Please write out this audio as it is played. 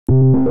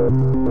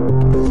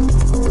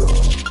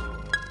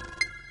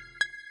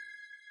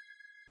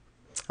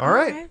All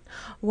right.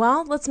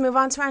 Well, let's move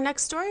on to our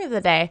next story of the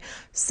day.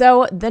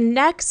 So the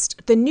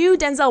new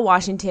Denzel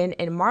Washington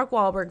and Mark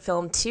Wahlberg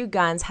film Two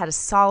Guns had a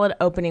solid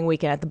opening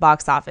weekend at the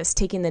box office,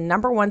 taking the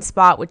 #1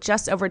 spot with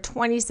just over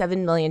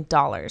 $27 million.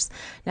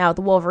 Now,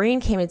 The Wolverine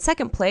came in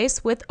second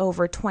place with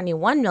over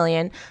 $21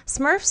 million.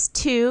 Smurfs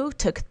 2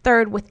 took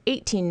third with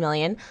 $18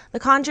 million. The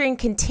Conjuring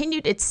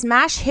continued its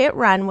smash hit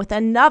run with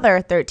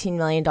another $13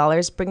 million,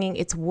 bringing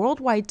its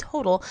worldwide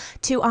total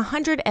to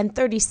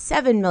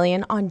 $137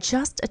 million on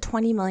just a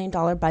 $20 million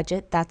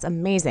budget. That's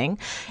amazing.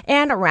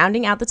 And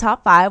rounding out the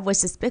top 5 was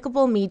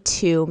Despicable Me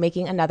 2,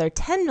 making another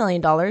 $10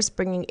 million,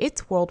 bringing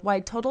its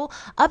worldwide total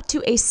up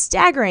to a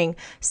staggering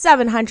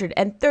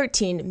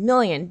 $713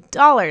 million.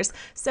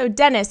 So,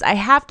 Dennis, I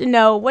have to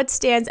know what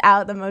stands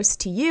out the most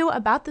to you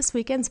about this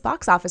weekend's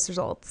box office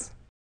results.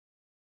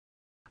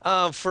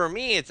 For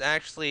me, it's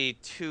actually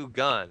Two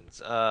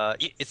Guns.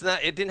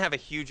 It didn't have a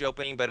huge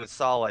opening, but it was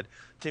solid.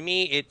 To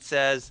me, it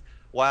says,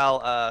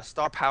 while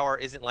star power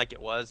isn't like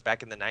it was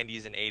back in the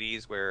 90s and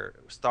 80s, where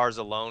stars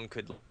alone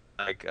could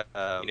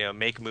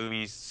make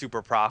movies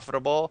super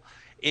profitable,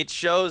 it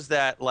shows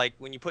that like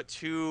when you put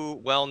two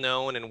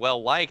well-known and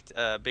well-liked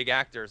big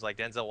actors like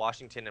Denzel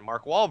Washington and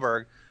Mark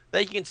Wahlberg,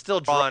 that you can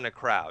still draw in a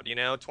crowd.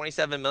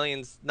 27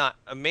 million's not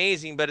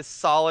amazing, but it's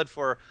solid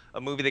for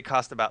a movie that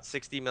cost about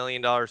 $60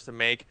 million to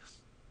make.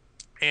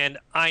 And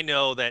I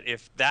know that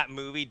if that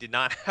movie did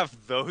not have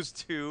those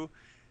two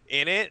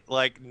in it,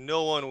 like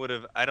no one would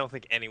have, I don't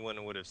think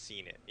anyone would have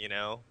seen it,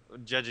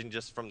 judging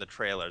just from the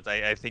trailers.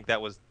 I think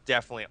that was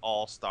definitely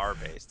all star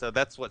based. So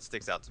that's what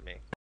sticks out to me.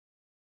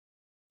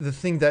 The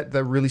thing that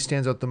really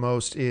stands out the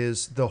most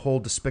is the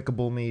whole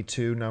Despicable Me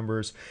 2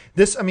 numbers.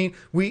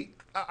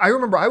 I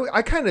remember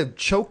I kind of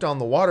choked on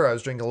the water I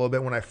was drinking a little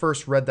bit when I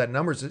first read that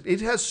numbers.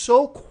 It has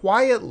so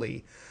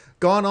quietly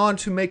gone on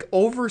to make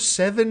over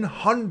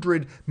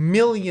 $700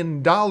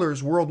 million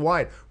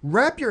worldwide.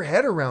 Wrap your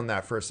head around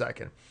that for a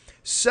second.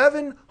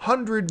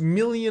 $700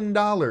 million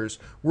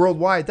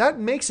worldwide. That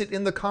makes it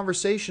in the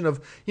conversation of,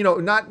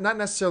 not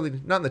necessarily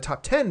not in the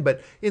top 10,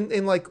 but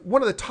in like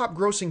one of the top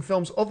grossing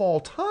films of all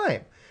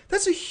time.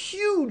 That's a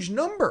huge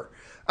number.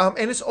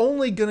 And it's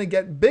only going to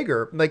get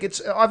bigger. Like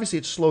it's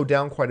slowed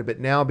down quite a bit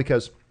now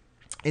because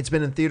it's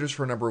been in theaters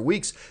for a number of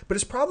weeks, but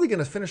it's probably going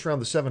to finish around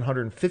the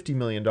 $750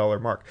 million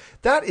mark.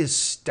 That is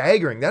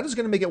staggering. That is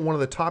going to make it one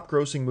of the top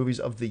grossing movies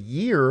of the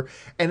year.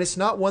 And it's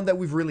not one that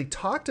we've really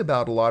talked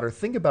about a lot or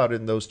think about it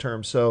in those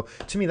terms. So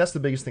to me, that's the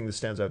biggest thing that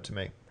stands out to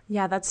me.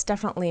 Yeah, that's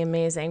definitely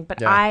amazing.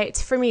 But Yeah.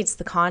 For me, it's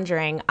The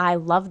Conjuring. I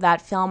love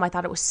that film. I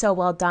thought it was so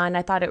well done.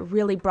 I thought it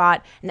really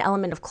brought an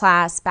element of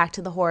class back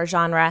to the horror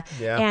genre.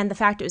 Yeah. And the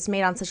fact it was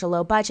made on such a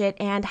low budget.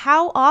 And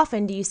how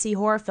often do you see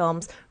horror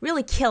films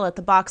really kill at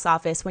the box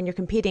office when you're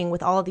competing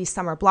with all of these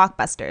summer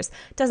blockbusters?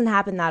 It doesn't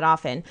happen that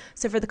often.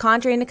 So for The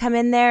Conjuring to come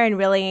in there and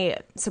really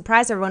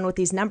surprise everyone with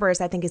these numbers,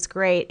 I think is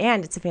great.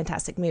 And it's a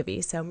fantastic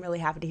movie. So I'm really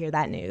happy to hear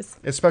that news.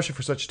 Especially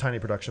for such a tiny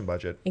production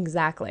budget.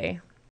 Exactly.